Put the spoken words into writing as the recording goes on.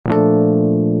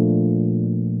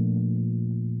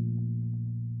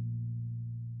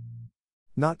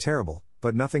Not terrible,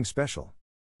 but nothing special.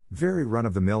 Very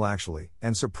run-of-the-mill actually,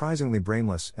 and surprisingly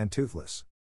brainless and toothless.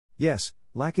 Yes,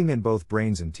 lacking in both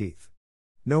brains and teeth.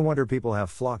 No wonder people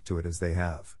have flocked to it as they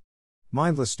have.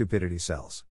 Mindless stupidity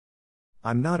sells.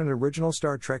 I'm not an original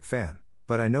Star Trek fan,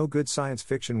 but I know good science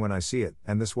fiction when I see it,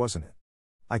 and this wasn't it.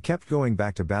 I kept going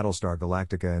back to Battlestar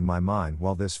Galactica in my mind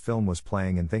while this film was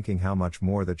playing and thinking how much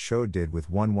more that show did with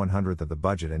 1/100th of the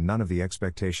budget and none of the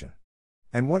expectation.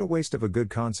 And what a waste of a good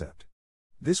concept.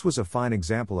 This was a fine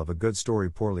example of a good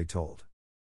story poorly told.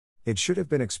 It should have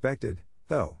been expected,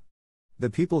 though.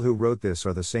 The people who wrote this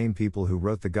are the same people who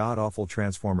wrote the god-awful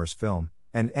Transformers film,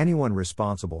 and anyone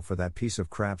responsible for that piece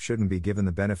of crap shouldn't be given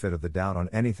the benefit of the doubt on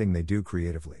anything they do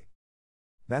creatively.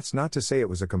 That's not to say it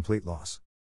was a complete loss.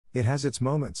 It has its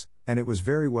moments, and it was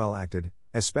very well acted,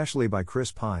 especially by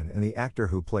Chris Pine and the actor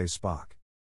who plays Spock.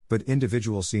 But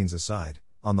individual scenes aside,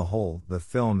 on the whole, the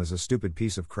film is a stupid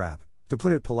piece of crap, to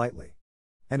put it politely.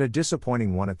 And a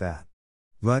disappointing one at that.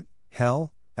 But,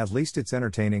 hell, at least it's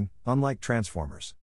entertaining, unlike Transformers.